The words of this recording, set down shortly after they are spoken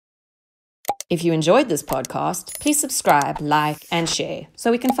If you enjoyed this podcast, please subscribe, like, and share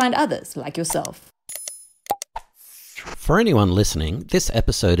so we can find others like yourself. For anyone listening, this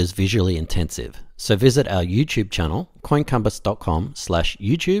episode is visually intensive, so visit our YouTube channel,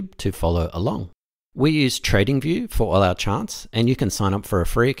 coincompass.com/YouTube to follow along. We use TradingView for all our charts, and you can sign up for a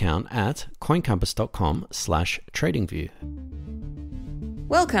free account at coincompass.com/tradingview.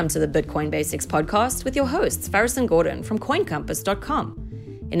 Welcome to the Bitcoin Basics podcast with your hosts, Faris and Gordon from coincompass.com,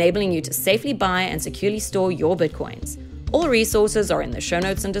 enabling you to safely buy and securely store your Bitcoins. All resources are in the show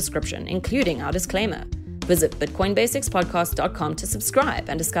notes and description, including our disclaimer. Visit bitcoinbasicspodcast.com to subscribe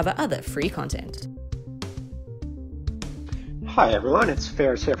and discover other free content. Hi everyone, it's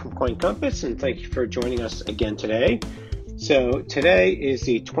Faris here from Coin Compass, and thank you for joining us again today. So today is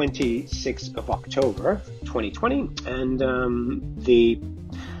the 26th of October, 2020, and the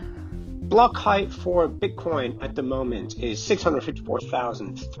block height for Bitcoin at the moment is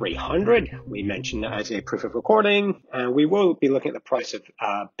 654,300. We mentioned that as a proof of recording, and we will be looking at the price of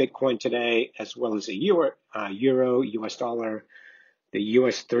Bitcoin today, as well as the euro, US dollar, the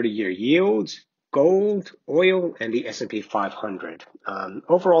US 30-year yields, gold, oil, and the S&P 500.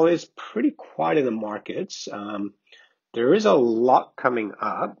 Overall, it's pretty quiet in the markets. There is a lot coming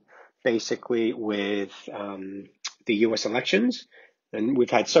up, basically with the US elections. And we've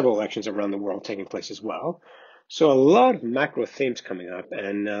had several elections around the world taking place as well. So a lot of macro themes coming up.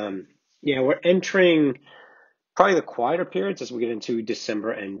 And we're entering probably the quieter periods as we get into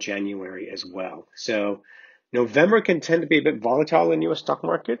December and January as well. So November can tend to be a bit volatile in US stock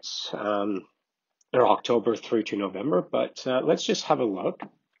markets, or October through to November. But let's just have a look.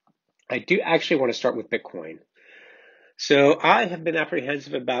 I do actually want to start with Bitcoin. So I have been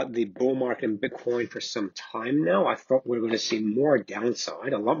apprehensive about the bull market in Bitcoin for some time now. I thought we were going to see more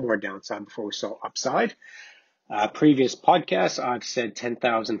downside, a lot more downside before we saw upside. Previous podcasts, I've said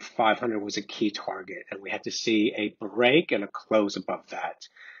 10,500 was a key target, and we had to see a break and a close above that.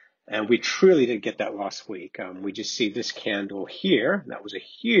 And we truly did get that last week. We just see this candle here. That was a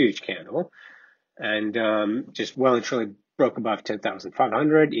huge candle, and just well and truly broke above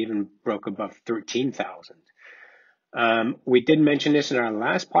 10,500, even broke above 13,000. We did mention this in our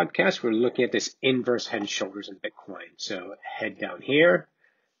last podcast. We're looking at this inverse head and shoulders in Bitcoin. So head down here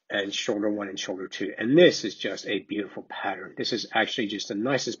and shoulder one and shoulder two. And this is just a beautiful pattern. This is actually just the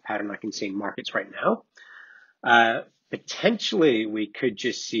nicest pattern I can see in markets right now. Potentially we could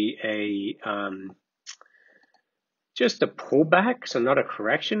just see just a pullback. So not a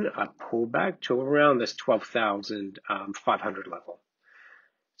correction, a pullback to around this 12,500 level.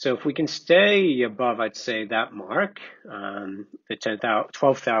 So if we can stay above, I'd say that mark, the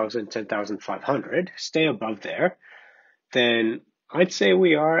 12,000, 10,500, stay above there, then I'd say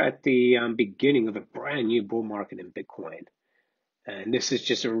we are at the beginning of a brand new bull market in Bitcoin. And this is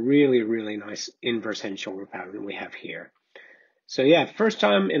just a really, really nice inverse head and shoulder pattern we have here. So yeah, first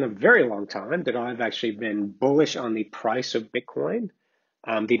time in a very long time that I've actually been bullish on the price of Bitcoin.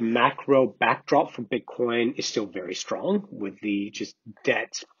 The macro backdrop for Bitcoin is still very strong with the just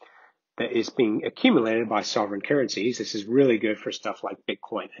debt that is being accumulated by sovereign currencies. This is really good for stuff like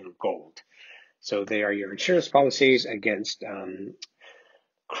Bitcoin and gold. So they are your insurance policies against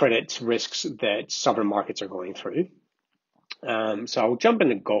credit risks that sovereign markets are going through. So I'll jump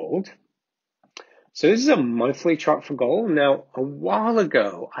into gold. So this is a monthly chart for gold. Now, a while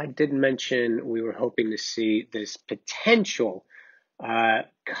ago, I did mention we were hoping to see this potential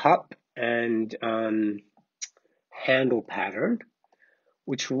cup and handle pattern,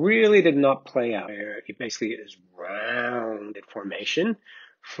 which really did not play out. It basically is rounded formation,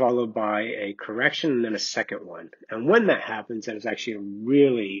 followed by a correction and then a second one. And when that happens, that is actually a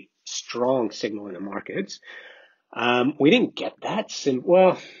really strong signal in the markets. We didn't get that.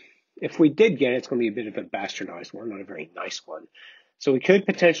 Well, if we did get it, it's going to be a bit of a bastardized one, not a very nice one. So we could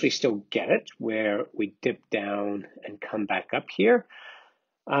potentially still get it where we dip down and come back up here.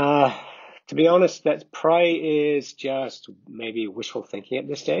 To be honest, that probably is just maybe wishful thinking at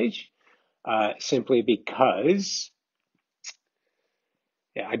this stage, simply because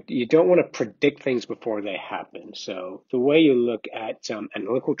you don't want to predict things before they happen. So the way you look at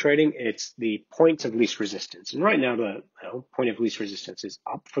analytical trading, it's the points of least resistance. And right now, the point of least resistance is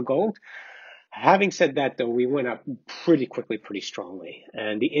up for gold. Having said that, though, we went up pretty quickly, pretty strongly.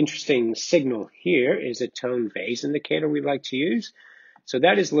 And the interesting signal here is a tone phase indicator we like to use. So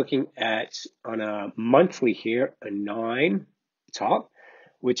that is looking at, on a monthly here, a 9 top,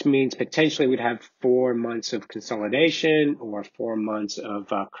 which means potentially we'd have 4 months of consolidation or 4 months of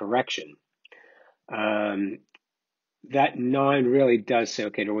correction. That 9 really does say,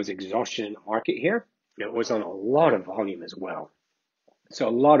 okay, there was exhaustion in the market here. It was on a lot of volume as well. So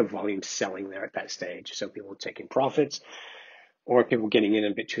a lot of volume selling there at that stage. So people taking profits or people getting in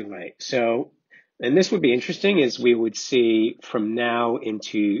a bit too late. So, and this would be interesting is we would see from now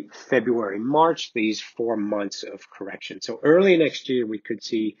into February, March, these 4 months of correction. So early next year, we could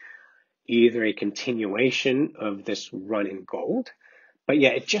see either a continuation of this run in gold, but yeah,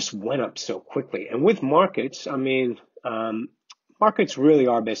 it just went up so quickly. And with markets, I mean, markets really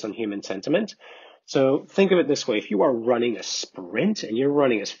are based on human sentiment. So think of it this way. If you are running a sprint and you're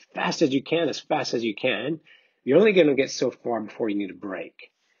running as fast as you can, you're only going to get so far before you need a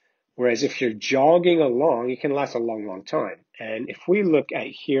break. Whereas if you're jogging along, you can last a long, long time. And if we look at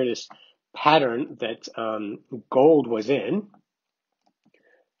here, this pattern that gold was in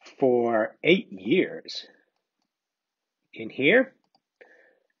for 8 years in here,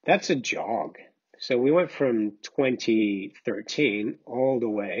 that's a jog. So we went from 2013 all the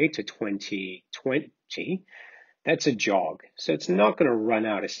way to 2020. That's a jog. So it's not going to run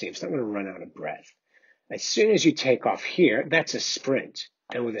out of steam. It's not going to run out of breath. As soon as you take off here, that's a sprint.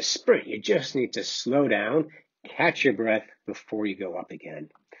 And with a sprint, you just need to slow down, catch your breath before you go up again.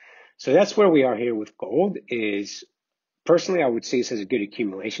 So that's where we are here with gold is, personally, I would see this as a good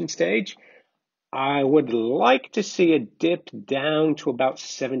accumulation stage. I would like to see a dip down to about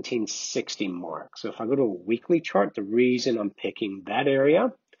 1760 mark. So if I go to a weekly chart, the reason I'm picking that area,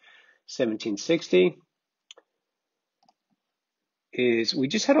 1760, is we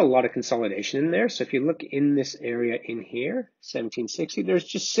just had a lot of consolidation in there. So if you look in this area in here, 1760, there's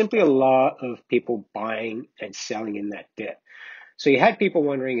just simply a lot of people buying and selling in that dip. So you had people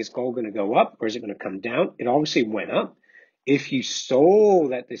wondering, is gold going to go up or is it going to come down? It obviously went up. If you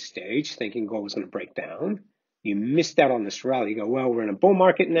sold at this stage thinking gold was going to break down, you missed out on this rally. You go, well, we're in a bull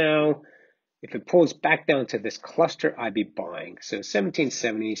market now. If it pulls back down to this cluster, I'd be buying. So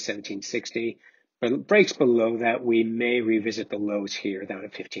 1770, 1760. But it breaks below that, we may revisit the lows here down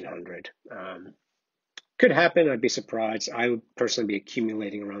at 1500. Could happen. I'd be surprised. I would personally be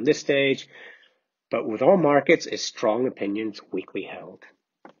accumulating around this stage. But with all markets, it's strong opinions weakly held.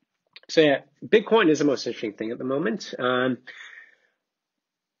 So yeah, Bitcoin is the most interesting thing at the moment.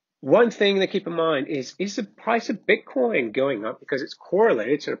 One thing to keep in mind is the price of Bitcoin going up because it's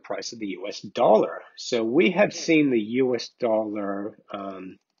correlated to the price of the US dollar. So we have seen the US dollar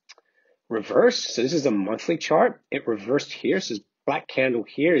reverse. So this is a monthly chart. It reversed here. So this black candle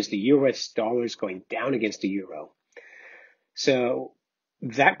here is the US dollars going down against the euro. So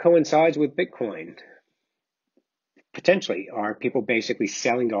that coincides with Bitcoin. Potentially, are people basically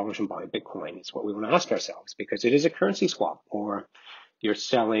selling dollars and buying Bitcoin? It's what we want to ask ourselves because it is a currency swap, or you're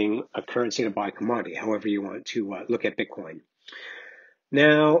selling a currency to buy a commodity, however you want to look at Bitcoin.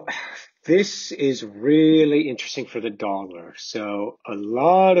 Now, this is really interesting for the dollar. So a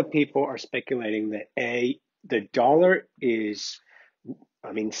lot of people are speculating that the dollar is,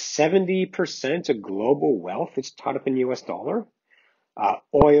 70% of global wealth is tied up in US dollar.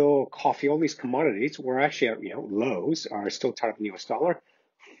 Oil, coffee, all these commodities were actually at lows are still tied up in US dollar.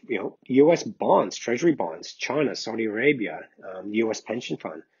 US bonds, treasury bonds, China, Saudi Arabia, US pension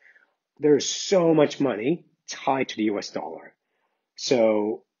fund. There's so much money tied to the US dollar.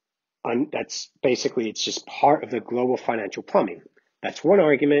 So that's basically, it's just part of the global financial plumbing. That's one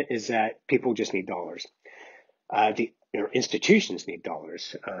argument, is that people just need dollars. Institutions need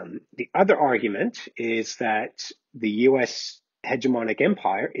dollars. The other argument is that the US hegemonic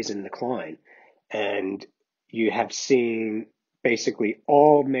empire is in decline, and you have seen basically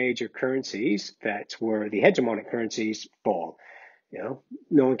all major currencies that were the hegemonic currencies fall. No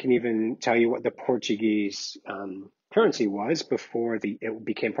one can even tell you what the Portuguese currency was before it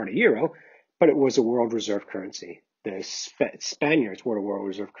became part of euro, but it was a world reserve currency. The Spaniards were a world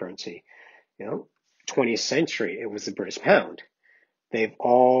reserve currency. 20th century, it was the British pound. They've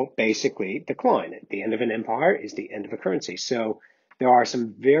all basically declined. At the end of an empire is the end of a currency. So there are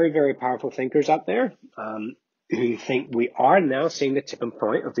some very, very powerful thinkers out there who think we are now seeing the tipping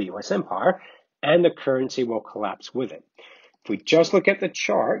point of the US empire, and the currency will collapse with it. If we just look at the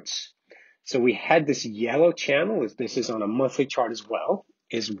charts, so we had this yellow channel, this is on a monthly chart as well,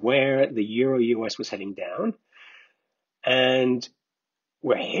 is where the Euro US was heading down. And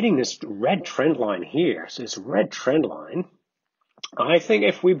we're hitting this red trend line here. So this red trend line, I think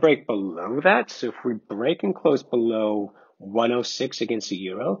if we break below that, so if we break and close below 106 against the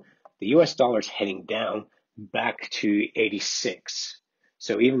euro, the US dollar is heading down back to 86.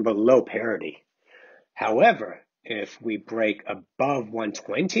 So even below parity. However, if we break above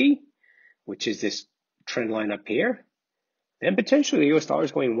 120, which is this trend line up here, then potentially the US dollar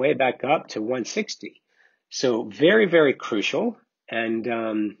is going way back up to 160. So very, very crucial. And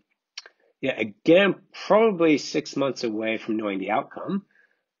Yeah, again, probably 6 months away from knowing the outcome,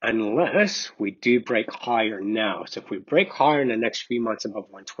 unless we do break higher now. So if we break higher in the next few months above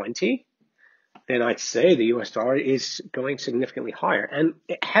 120, then I'd say the US dollar is going significantly higher. And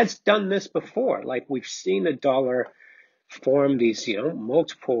it has done this before. Like we've seen the dollar form these,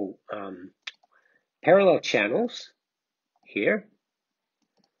 multiple parallel channels here,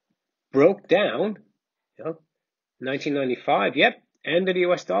 broke down, 1995, yep, end of the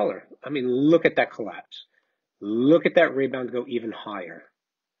US dollar. I mean, look at that collapse. Look at that rebound go even higher.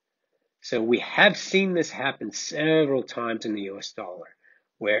 So we have seen this happen several times in the US dollar,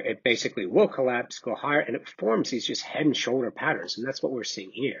 where it basically will collapse, go higher, and it forms these just head and shoulder patterns. And that's what we're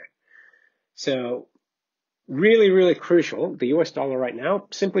seeing here. So really, really crucial, the US dollar right now,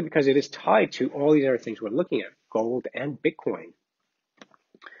 simply because it is tied to all these other things we're looking at, gold and Bitcoin.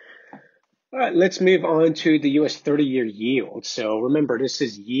 All right, let's move on to the US 30-year yield. So remember, this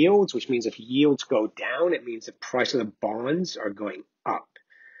is yields, which means if yields go down, it means the price of the bonds are going up.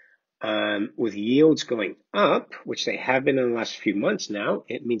 With yields going up, which they have been in the last few months now,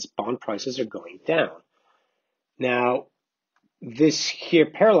 it means bond prices are going down. Now, this here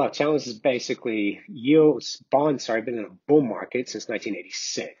parallel challenge is basically bonds have been in a bull market since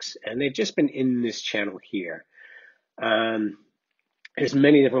 1986, and they've just been in this channel here. There's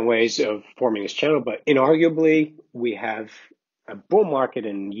many different ways of forming this channel, but inarguably, we have a bull market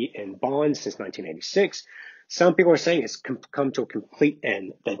in bonds since 1986. Some people are saying it's come to a complete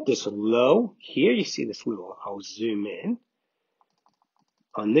end, that this low here, you see this little, I'll zoom in.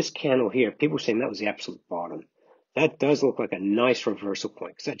 On this candle here, people are saying that was the absolute bottom. That does look like a nice reversal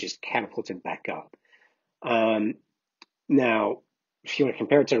point because that just catapulted back up. Now, if you want to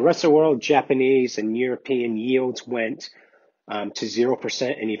compare it to the rest of the world, Japanese and European yields went to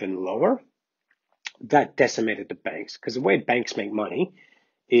 0% and even lower. That decimated the banks, because the way banks make money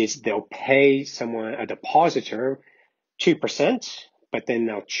is they'll pay a depositor 2%, but then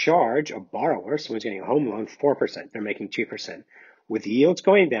they'll charge a borrower, someone's getting a home loan, 4%. They're making 2%. With yields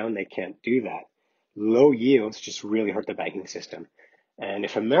going down, they can't do that. Low yields just really hurt the banking system. And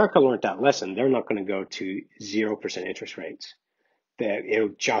if America learned that lesson, they're not going to go to 0% interest rates.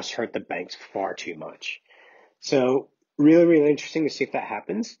 It'll just hurt the banks far too much. So really, really interesting to see if that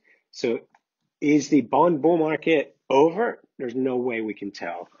happens. So is the bond bull market over? There's no way we can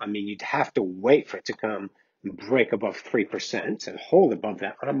tell. I mean, you'd have to wait for it to come and break above 3% and hold above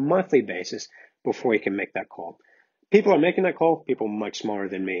that on a monthly basis before you can make that call. People are making that call, people much smarter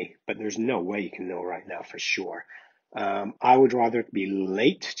than me, but there's no way you can know right now for sure. I would rather be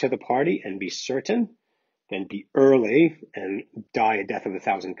late to the party and be certain than be early and die a death of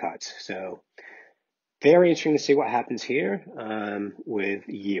 1,000 cuts. So very interesting to see what happens here with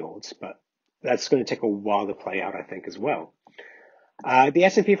yields, but that's going to take a while to play out, I think, as well. The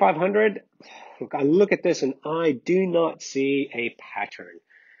S&P 500, look, I look at this and I do not see a pattern.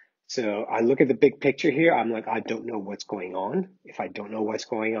 So I look at the big picture here. I'm like, I don't know what's going on. If I don't know what's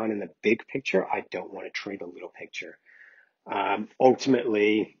going on in the big picture, I don't want to trade the little picture.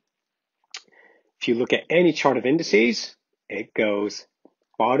 Ultimately, if you look at any chart of indices, it goes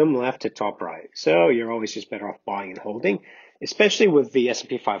bottom left to top right. So you're always just better off buying and holding, especially with the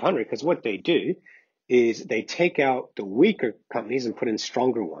S&P 500, because what they do is they take out the weaker companies and put in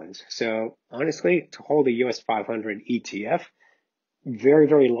stronger ones. So honestly, to hold a US 500 ETF, very,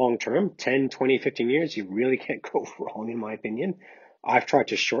 very long term, 10, 20, 15 years, you really can't go wrong, in my opinion. I've tried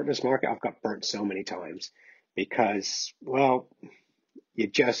to shorten this market. I've got burnt so many times because, well, you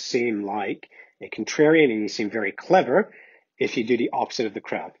just seem like a contrarian and you seem very clever if you do the opposite of the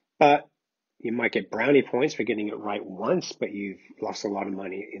crowd. But you might get brownie points for getting it right once, but you've lost a lot of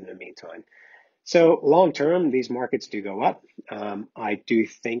money in the meantime. So long term, these markets do go up. I do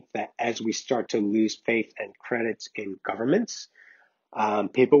think that as we start to lose faith and credits in governments,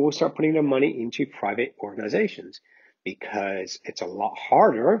 people will start putting their money into private organizations because it's a lot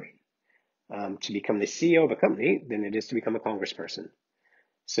harder to become the CEO of a company than it is to become a congressperson.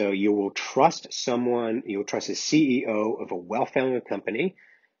 So you will trust someone, you'll trust a CEO of a well-founded company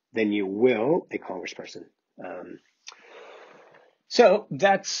than you will a congressperson. So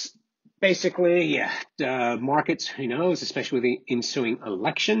that's basically, markets, who knows, especially with the ensuing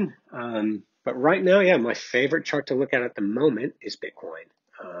election. But right now, my favorite chart to look at the moment is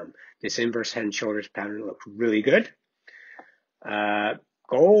Bitcoin. This inverse head and shoulders pattern looks really good.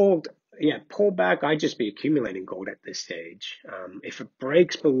 Gold, pullback. I'd just be accumulating gold at this stage. If it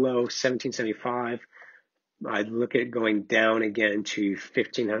breaks below 1775, I'd look at going down again to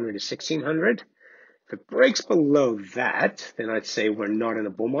 1500 to 1600. If it breaks below that, then I'd say we're not in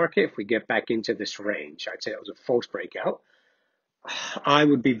a bull market. If we get back into this range, I'd say that was a false breakout. I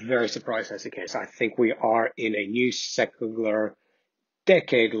would be very surprised that's the case. I think we are in a new secular,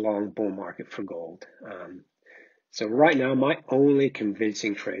 decade-long bull market for gold. So right now, my only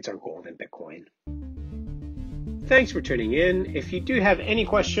convincing trades are gold and Bitcoin. Thanks for tuning in. If you do have any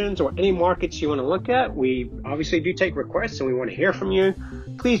questions or any markets you want to look at, we obviously do take requests and we want to hear from you.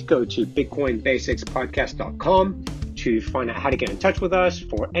 Please go to bitcoinbasicspodcast.com to find out how to get in touch with us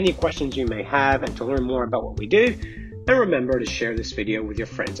for any questions you may have and to learn more about what we do. And remember to share this video with your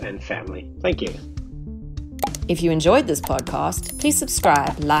friends and family. Thank you. If you enjoyed this podcast, please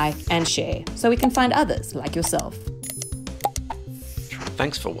subscribe, like, and share so we can find others like yourself.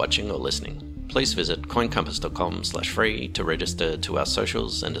 Thanks for watching or listening. Please visit coincompass.com/free to register to our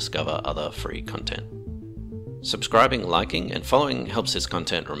socials and discover other free content. Subscribing, liking, and following helps this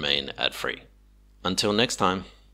content remain ad-free. Until next time.